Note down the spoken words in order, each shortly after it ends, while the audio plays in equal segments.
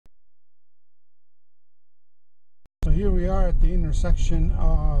here we are at the intersection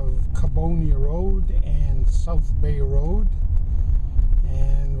of Caboni Road and South Bay Road,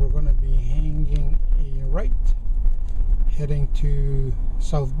 and we're going to be hanging a right heading to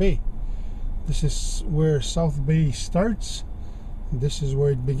South Bay. This is where South Bay starts. This is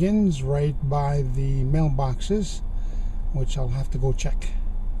where it begins, right by the mailboxes, which I'll have to go check.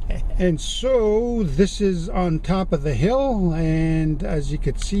 And so this is on top of the hill, and as you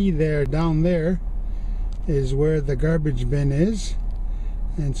can see there, down there is where the garbage bin is,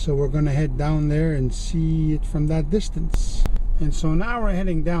 and so we're going to head down there and see it from that distance. And so now we're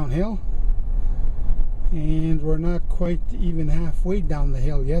heading downhill, and we're not quite even halfway down the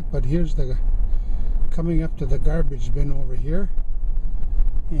hill yet, but here's the coming up to the garbage bin over here,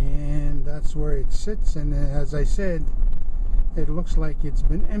 and that's where it sits. And as I said, it looks like it's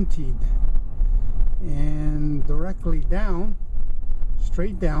been emptied, and directly down,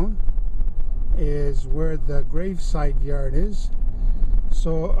 straight down, is where the graveside yard is.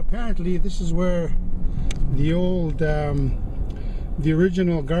 So apparently this is where the old the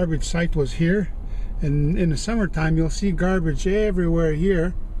original garbage site was here, and in the summertime you'll see garbage everywhere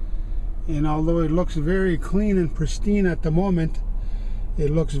here, and although it looks very clean and pristine at the moment, it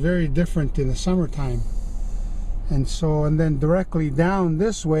looks very different in the summertime. And so, and then directly down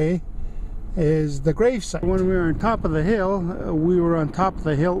this way is the gravesite. When we were on top of the hill, we were on top of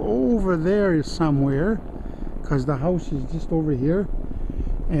the hill over there somewhere, because the house is just over here,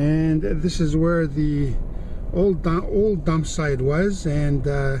 and this is where the old dump site was, and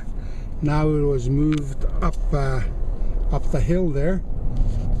now it was moved up the hill there,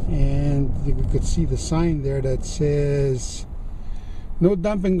 and you could see the sign there that says "No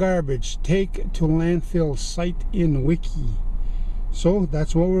dumping garbage, take to landfill site in Wiki." So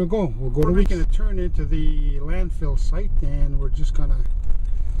that's where we'll go. We're going to turn into the landfill site, and we're just going to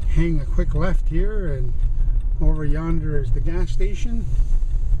hang a quick left here, and over yonder is the gas station,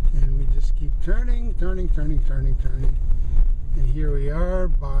 and we just keep turning, and here we are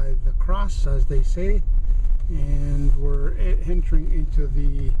by the cross, as they say, and we're entering into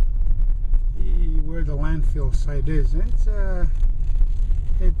the where the landfill site is.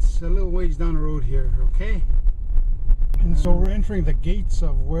 It's a little ways down the road here, okay? And so we're entering the gates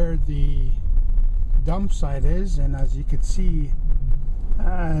of where the dump site is, and as you can see,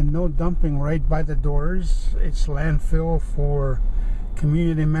 no dumping right by the doors. It's landfill for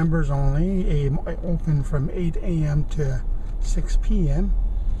community members only, open from 8 a.m. to 6 p.m.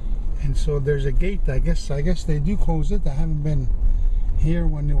 And so there's a gate. I guess they do close it. I haven't been here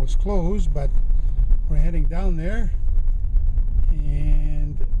when it was closed, but we're heading down there,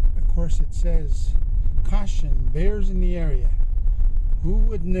 and of course it says, "Caution, bears in the area." Who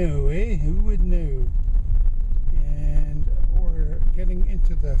would know, eh? Who would know? And we're getting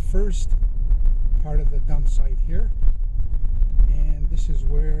into the first part of the dump site here, and this is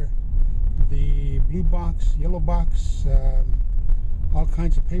where the blue box, yellow box, all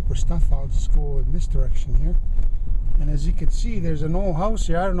kinds of paper stuff. I'll just go in this direction here, and as you can see, there's an old house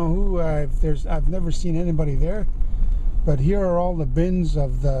here. I don't know who. I've never seen anybody there, but here are all the bins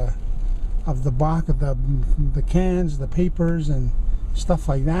of the box, the cans, the papers, and stuff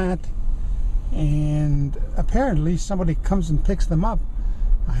like that. And apparently somebody comes and picks them up.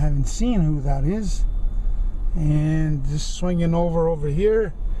 I haven't seen who that is. And just swinging over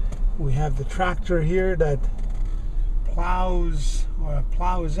here, we have the tractor here that plows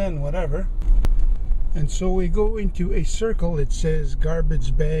in whatever. And so we go into a circle. It says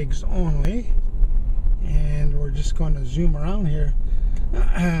garbage bags only, and we're just going to zoom around here.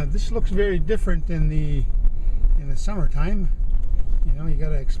 This looks very different in the summertime. You know, you got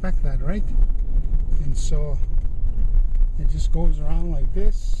to expect that, right? And so it just goes around like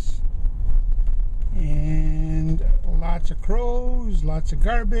this, and lots of crows, lots of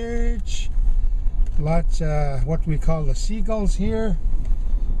garbage, lots of what we call the seagulls here.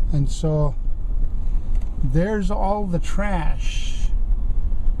 And so there's all the trash,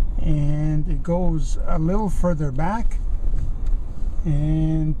 and it goes a little further back,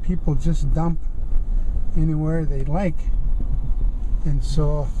 and people just dump anywhere they like. And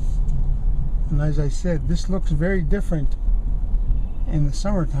so, and as I said, this looks very different in the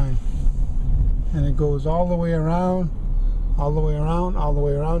summertime, and it goes all the way around,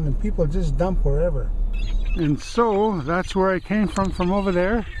 and people just dump wherever. And so that's where I came from over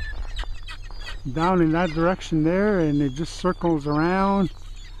there, down in that direction there, and it just circles around,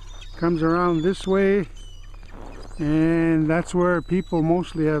 comes around this way, and that's where people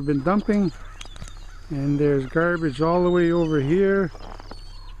mostly have been dumping. And there's garbage all the way over here,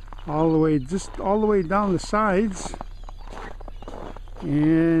 all the way down the sides,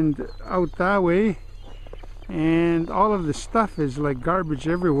 and out that way, and all of the stuff is like garbage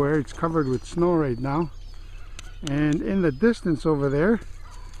everywhere. It's covered with snow right now, and in the distance over there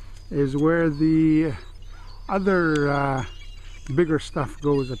is where the other bigger stuff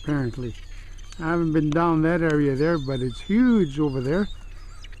goes, apparently. I haven't been down that area there, but it's huge over there,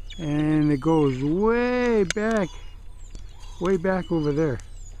 and it goes way back over there.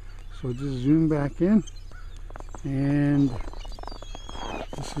 So just zoom back in, and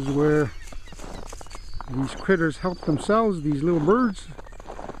this is where these critters help themselves, these little birds.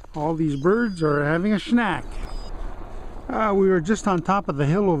 All these birds are having a snack. We were just on top of the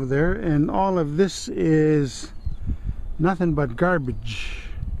hill over there, and all of this is nothing but garbage,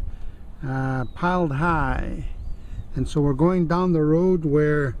 piled high. And so we're going down the road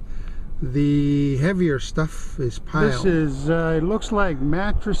where the heavier stuff is piled. This is, it looks like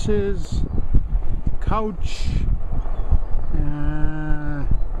mattresses, couch,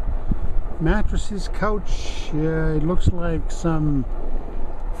 it looks like some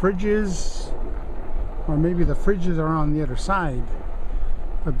fridges, or maybe the fridges are on the other side,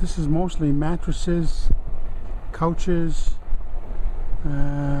 but this is mostly mattresses, couches,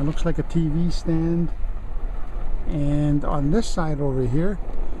 looks like a TV stand. And on this side over here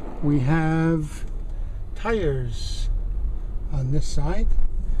we have tires on this side.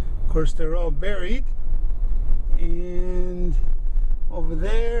 Of course, they're all buried, and over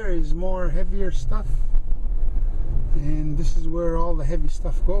there is more heavier stuff, and this is where all the heavy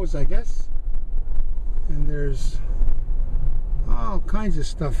stuff goes, I guess. And there's all kinds of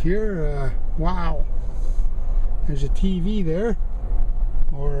stuff here. Wow, there's a TV there,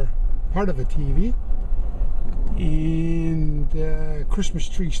 or part of a TV, and Christmas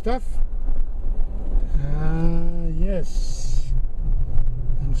tree stuff. Yes,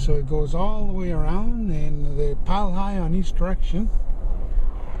 and so it goes all the way around, and they pile high on each direction.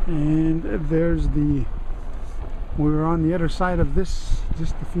 And there's we were on the other side of this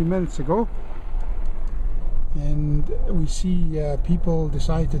just a few minutes ago, and we see people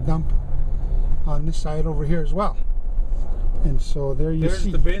decide to dump on this side over here as well. And so there's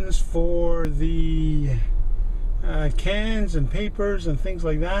the bins for the cans and papers and things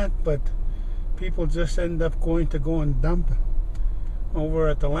like that, but people just end up going and dump over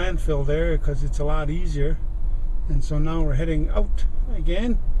at the landfill there because it's a lot easier. And so now we're heading out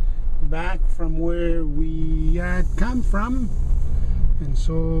again, back from where we had come from. And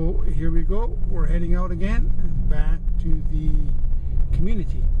so here we go, we're heading out again, back to the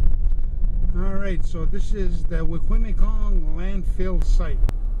community. Alright, so this is the Wikwemikong landfill site.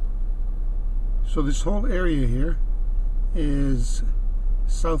 So this whole area here is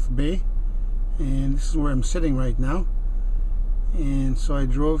South Bay, and this is where I'm sitting right now. And so I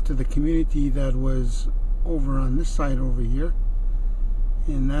drove to the community that was over on this side over here,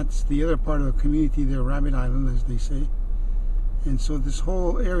 and that's the other part of the community there, Rabbit Island as they say. And so this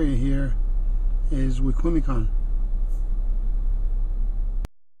whole area here is Wikwemikong.